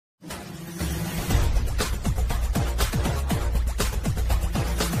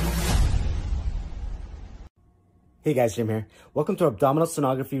Hey guys, Jim here. Welcome to Abdominal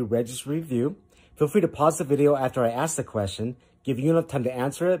Sonography Registry Review. Feel free to pause the video after I ask the question, giving you enough time to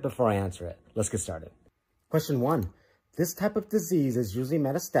answer it before I answer it. Let's get started. Question 1. This type of disease is usually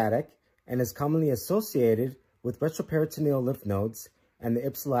metastatic and is commonly associated with retroperitoneal lymph nodes and the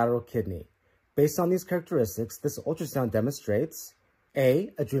ipsilateral kidney. Based on these characteristics, this ultrasound demonstrates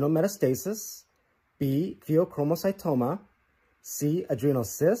A. Adrenal metastasis, B. Pheochromocytoma, C. Adrenal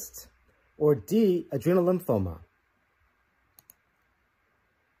cyst, or D. Adrenal lymphoma.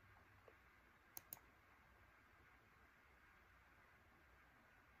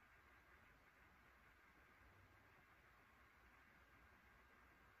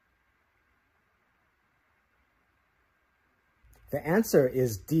 The answer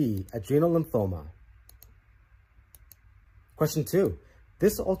is D, adrenal lymphoma. Question 2.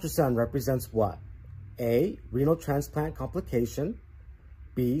 This ultrasound represents what? A, renal transplant complication,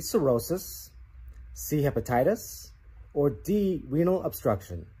 B, cirrhosis, C, hepatitis, or D, renal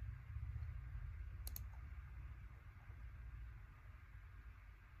obstruction.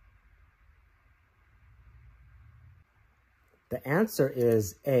 The answer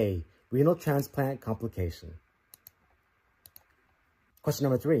is A, renal transplant complication. Question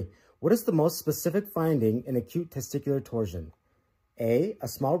number 3. What is the most specific finding in acute testicular torsion? A, a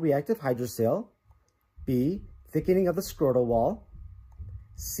small reactive hydrocele, B, thickening of the scrotal wall,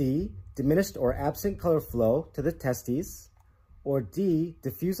 C, diminished or absent color flow to the testes, or D,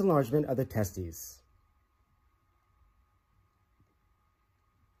 diffuse enlargement of the testes.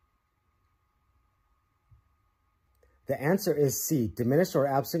 The answer is C, diminished or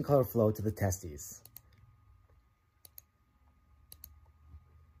absent color flow to the testes.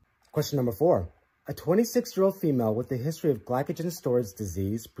 Question number 4. A 26-year-old female with a history of glycogen storage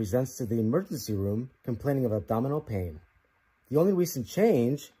disease presents to the emergency room complaining of abdominal pain. The only recent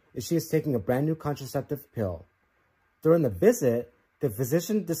change is she is taking a brand new contraceptive pill. During the visit, the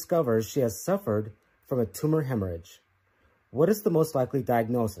physician discovers she has suffered from a tumor hemorrhage. What is the most likely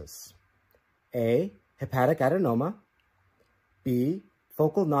diagnosis? A, hepatic adenoma, B,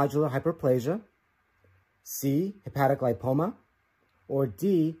 focal nodular hyperplasia, C, hepatic lipoma, or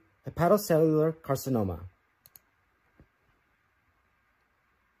D, hepatocellular carcinoma.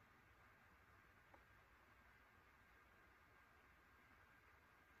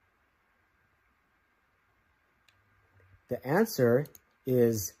 The answer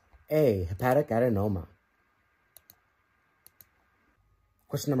is A, hepatic adenoma.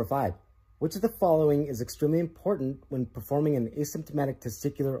 Question number 5. Which of the following is extremely important when performing an asymptomatic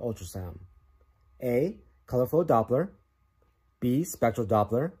testicular ultrasound? A, color flow Doppler, B, spectral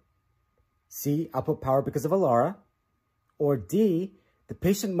Doppler, C, output power because of ALARA, or D, the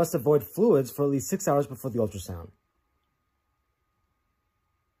patient must avoid fluids for at least 6 hours before the ultrasound.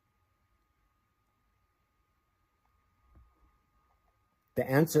 The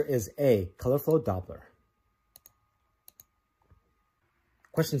answer is A, color flow Doppler.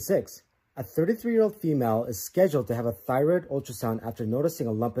 Question 6. A 33-year-old female is scheduled to have a thyroid ultrasound after noticing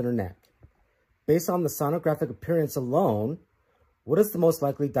a lump in her neck. Based on the sonographic appearance alone, what is the most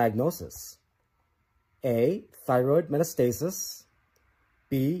likely diagnosis? A, thyroid metastasis,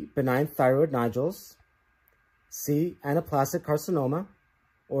 B, benign thyroid nodules, C, anaplastic carcinoma,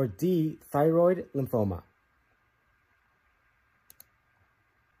 or D, thyroid lymphoma.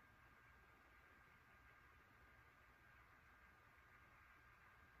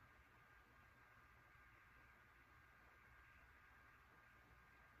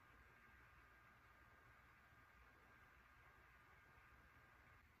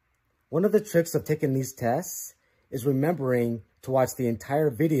 One of the tricks of taking these tests is remembering to watch the entire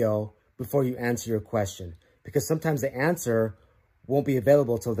video before you answer your question, because sometimes the answer won't be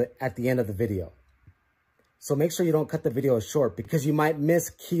available till at the end of the video. So make sure you don't cut the video short because you might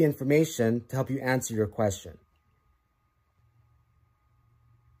miss key information to help you answer your question.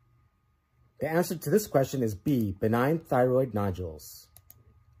 The answer to this question is B, benign thyroid nodules.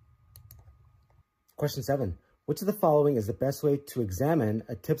 Question 7. Which of the following is the best way to examine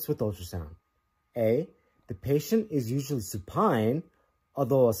a TIPS with ultrasound? A, the patient is usually supine,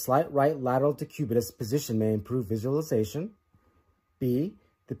 although a slight right lateral decubitus position may improve visualization. B,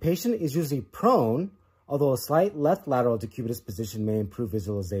 the patient is usually prone, although a slight left lateral decubitus position may improve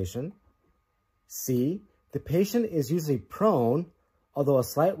visualization. C, the patient is usually prone, although a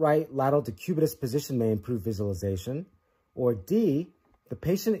slight right lateral decubitus position may improve visualization. Or D, the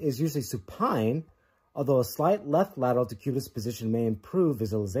patient is usually supine, although a slight left lateral decubitus position may improve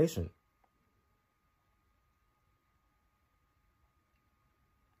visualization.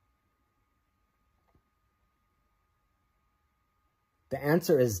 The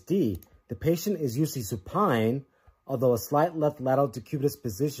answer is D. The patient is usually supine, although a slight left lateral decubitus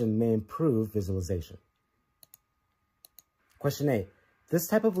position may improve visualization. Question 8. This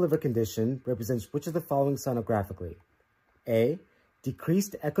type of liver condition represents which of the following sonographically? A.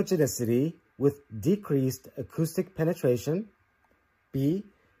 Decreased echogenicity with decreased acoustic penetration. B.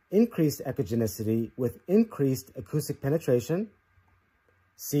 Increased echogenicity with increased acoustic penetration.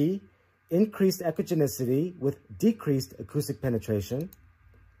 C. Increased echogenicity with decreased acoustic penetration.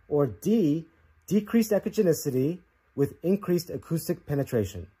 Or D. Decreased echogenicity with increased acoustic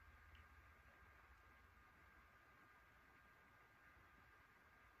penetration.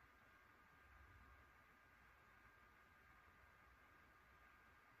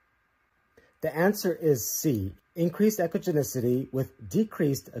 The answer is C, increased echogenicity with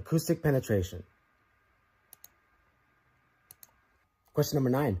decreased acoustic penetration. Question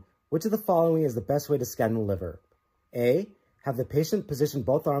number 9. Which of the following is the best way to scan the liver? A. Have the patient position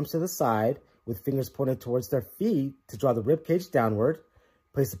both arms to the side with fingers pointed towards their feet to draw the rib cage downward.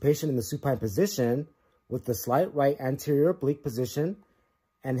 Place the patient in the supine position with the slight right anterior oblique position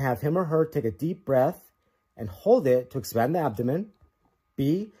and have him or her take a deep breath and hold it to expand the abdomen.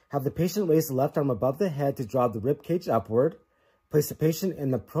 B. Have the patient raise the left arm above the head to draw the rib cage upward. Place the patient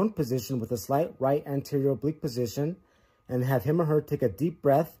in the prone position with a slight right anterior oblique position and have him or her take a deep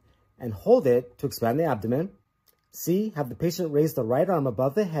breath and hold it to expand the abdomen. C. Have the patient raise the right arm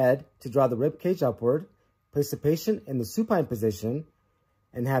above the head to draw the rib cage upward. Place the patient in the supine position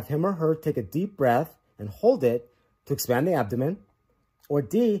and have him or her take a deep breath and hold it to expand the abdomen. Or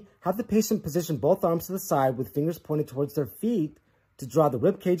D. Have the patient position both arms to the side with fingers pointed towards their feet to draw the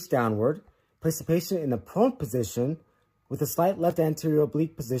rib cage downward. Place the patient in the prone position with a slight left anterior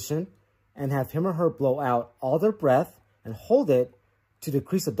oblique position and have him or her blow out all their breath and hold it to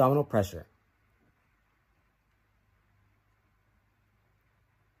decrease abdominal pressure.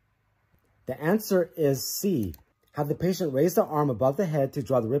 The answer is C. Have the patient raise the arm above the head to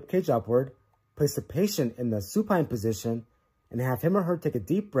draw the rib cage upward. Place the patient in the supine position and have him or her take a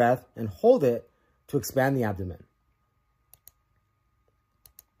deep breath and hold it to expand the abdomen.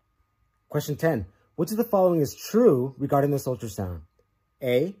 Question 10. Which of the following is true regarding this ultrasound?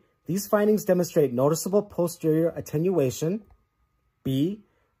 A. These findings demonstrate noticeable posterior attenuation. B.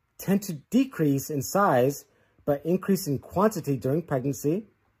 Tend to decrease in size but increase in quantity during pregnancy.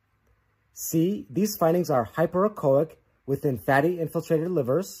 C. These findings are hyperechoic within fatty infiltrated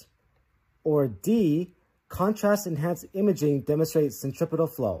livers. Or D. Contrast-enhanced imaging demonstrates centripetal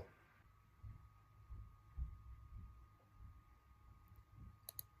flow.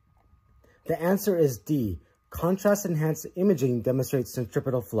 The answer is D. Contrast-enhanced imaging demonstrates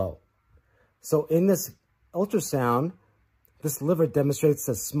centripetal flow. So in this ultrasound, this liver demonstrates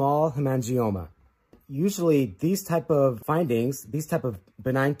a small hemangioma. Usually these type of findings, these type of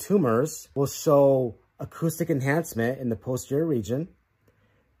benign tumors will show acoustic enhancement in the posterior region,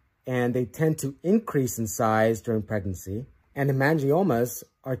 and they tend to increase in size during pregnancy. And hemangiomas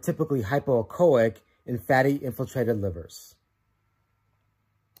are typically hypoechoic in fatty infiltrated livers.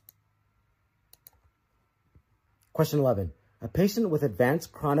 Question 11. A patient with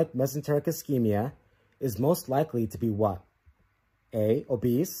advanced chronic mesenteric ischemia is most likely to be what? A.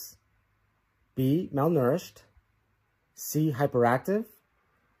 Obese. B. Malnourished. C. Hyperactive.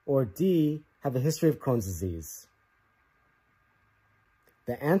 Or D. Have a history of Crohn's disease.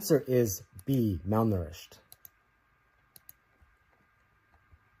 The answer is B. Malnourished.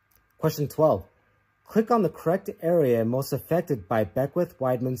 Question 12. Click on the correct area most affected by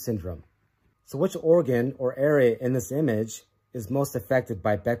Beckwith-Wiedemann syndrome. So which organ or area in this image is most affected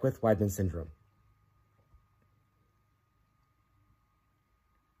by Beckwith-Wiedemann syndrome?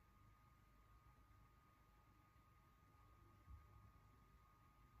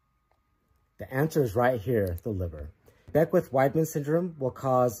 The answer is right here, the liver. Beckwith-Wiedemann syndrome will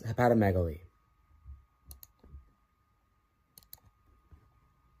cause hepatomegaly.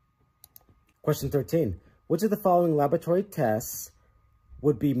 Question 13. Which of the following laboratory tests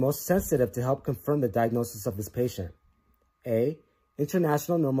would be most sensitive to help confirm the diagnosis of this patient? A.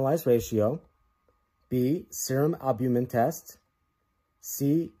 International normalized ratio. B. Serum albumin test.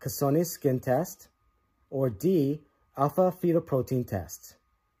 C. Cassoni skin test. Or D. Alpha fetoprotein test.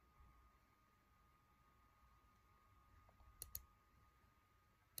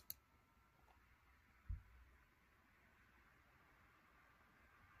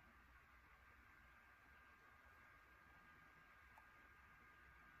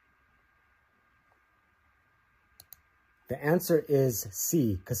 The answer is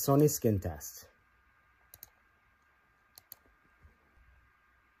C, Cassoni skin test.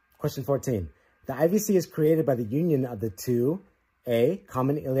 Question 14. The IVC is created by the union of the two A,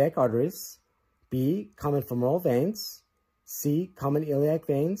 common iliac arteries, B, common femoral veins, C, common iliac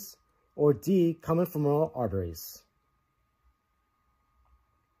veins, or D, common femoral arteries?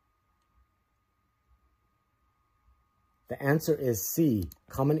 The answer is C,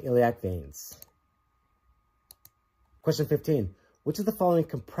 common iliac veins. Question 15. Which of the following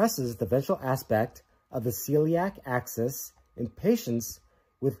compresses the ventral aspect of the celiac axis in patients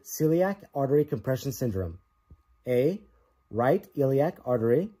with celiac artery compression syndrome? A, right iliac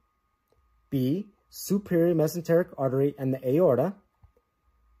artery, B, superior mesenteric artery and the aorta,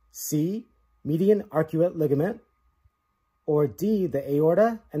 C, median arcuate ligament, or D, the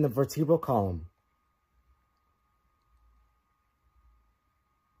aorta and the vertebral column?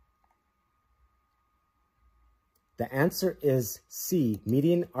 The answer is C,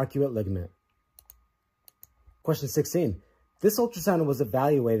 median arcuate ligament. Question 16. This ultrasound was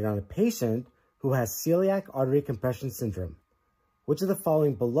evaluated on a patient who has celiac artery compression syndrome. Which of the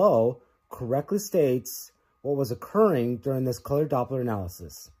following below correctly states what was occurring during this color Doppler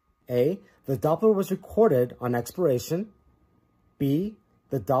analysis? A, the Doppler was recorded on expiration. B,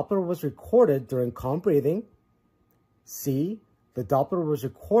 the Doppler was recorded during calm breathing. C, the Doppler was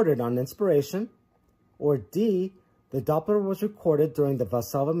recorded on inspiration. Or D, the Doppler was recorded during the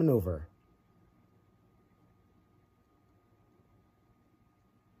Valsalva maneuver?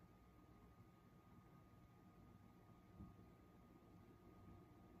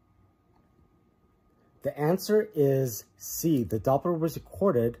 The answer is C, the Doppler was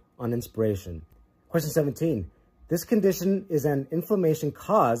recorded on inspiration. Question 17. This condition is an inflammation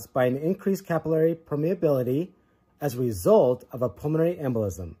caused by an increased capillary permeability as a result of a pulmonary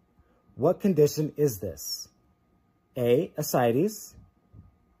embolism. What condition is this? A, ascites,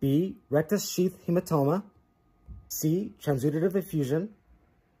 B, rectus sheath hematoma, C, transudative effusion,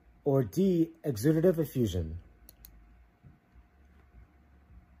 or D, exudative effusion?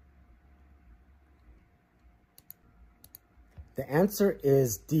 The answer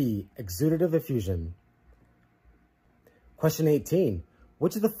is D, exudative effusion. Question 18.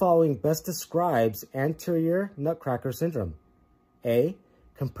 Which of the following best describes anterior nutcracker syndrome? A,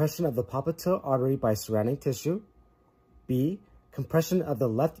 compression of the popliteal artery by surrounding tissue. B, compression of the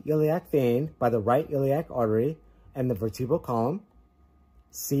left iliac vein by the right iliac artery and the vertebral column.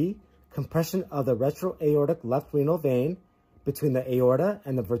 C, compression of the retroaortic left renal vein between the aorta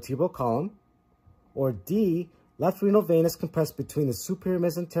and the vertebral column. Or D, left renal vein is compressed between the superior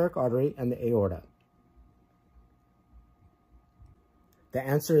mesenteric artery and the aorta? The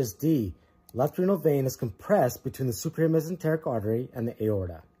answer is D, left renal vein is compressed between the superior mesenteric artery and the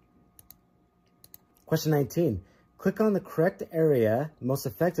aorta. Question 19. Click on the correct area most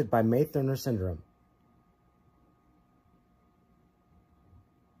affected by May-Thurner syndrome.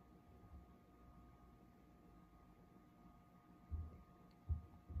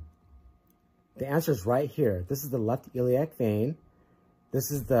 The answer is right here. This is the left iliac vein,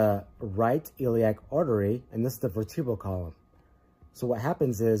 this is the right iliac artery, and this is the vertebral column. So what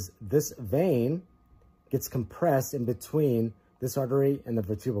happens is this vein gets compressed in between this artery and the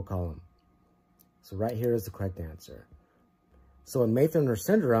vertebral column. So right here is the correct answer. So in May-Thurner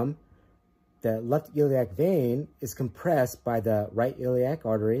syndrome, the left iliac vein is compressed by the right iliac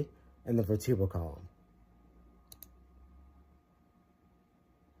artery and the vertebral column.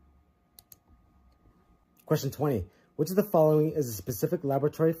 Question 20. Which of the following is a specific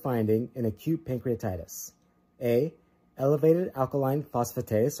laboratory finding in acute pancreatitis? A, elevated alkaline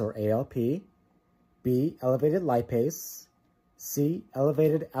phosphatase, or ALP. B, elevated lipase. C,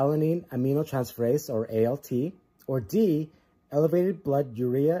 elevated alanine aminotransferase, or ALT. Or D, elevated blood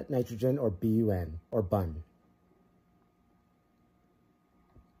urea nitrogen, or BUN, or BUN.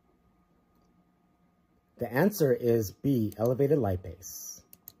 The answer is B, elevated lipase.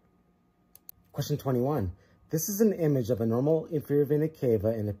 Question 21. This is an image of a normal inferior vena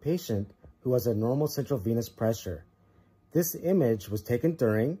cava in a patient who has a normal central venous pressure. This image was taken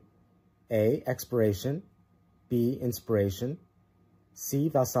during A, expiration, B, inspiration, C,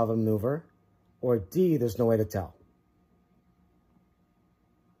 Valsalva maneuver, or D, there's no way to tell.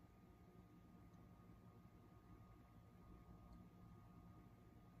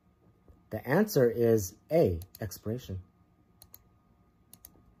 The answer is A, expiration.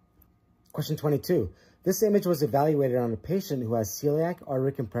 Question 22. This image was evaluated on a patient who has celiac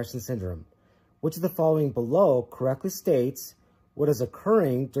artery compression syndrome. Which of the following below correctly states what is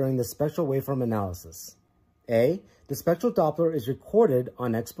occurring during the spectral waveform analysis? A, the spectral Doppler is recorded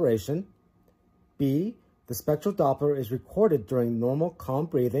on expiration. B, the spectral Doppler is recorded during normal calm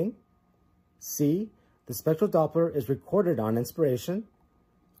breathing. C, the spectral Doppler is recorded on inspiration.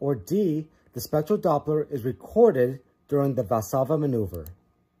 Or D, the spectral Doppler is recorded during the Valsalva maneuver.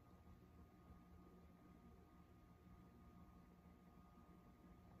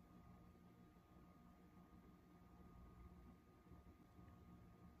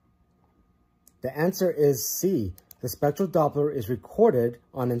 The answer is C. The spectral Doppler is recorded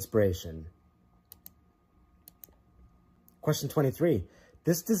on inspiration. Question 23.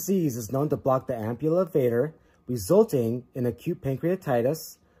 This disease is known to block the ampulla vater, resulting in acute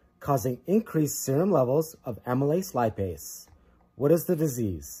pancreatitis, causing increased serum levels of amylase lipase. What is the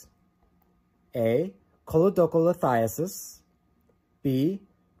disease? A. Cholelocholithiasis. B.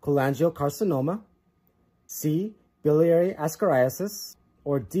 Cholangiocarcinoma. C. Biliary ascariasis.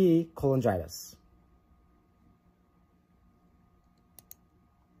 Or D. Cholangitis.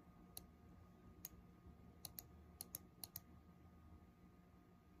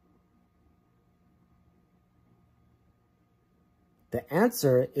 The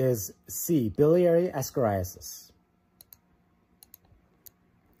answer is C. Biliary ascariasis.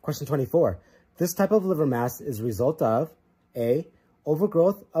 Question 24. This type of liver mass is a result of A.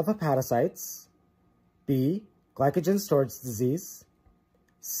 Overgrowth of hepatocytes. B. Glycogen storage disease.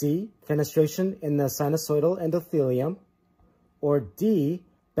 C. Fenestration in the sinusoidal endothelium. Or D.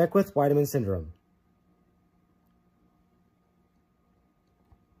 Beckwith-Wiedemann syndrome.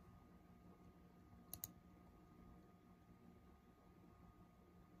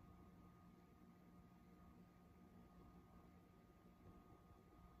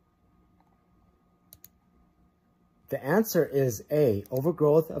 The answer is A.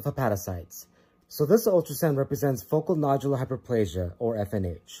 Overgrowth of hepatocytes. So this ultrasound represents focal nodular hyperplasia, or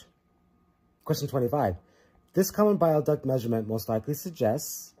FNH. Question 25. This common bile duct measurement most likely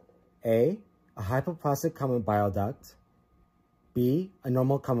suggests A. A hypoplastic common bile duct. B. A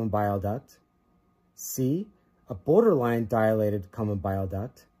normal common bile duct. C. A borderline dilated common bile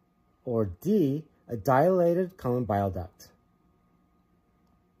duct. Or D. A dilated common bile duct.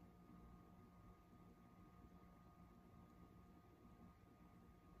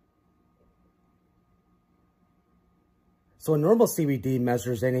 So a normal CBD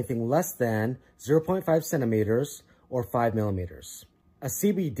measures anything less than 0.5 centimeters or 5 millimeters. A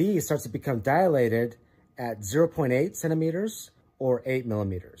CBD starts to become dilated at 0.8 centimeters or 8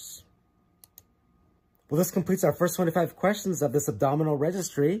 millimeters. Well, this completes our first 25 questions of this abdominal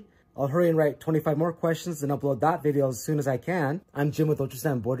registry. I'll hurry and write 25 more questions and upload that video as soon as I can. I'm Jim with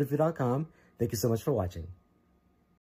ultrasoundboardreview.com. Thank you so much for watching.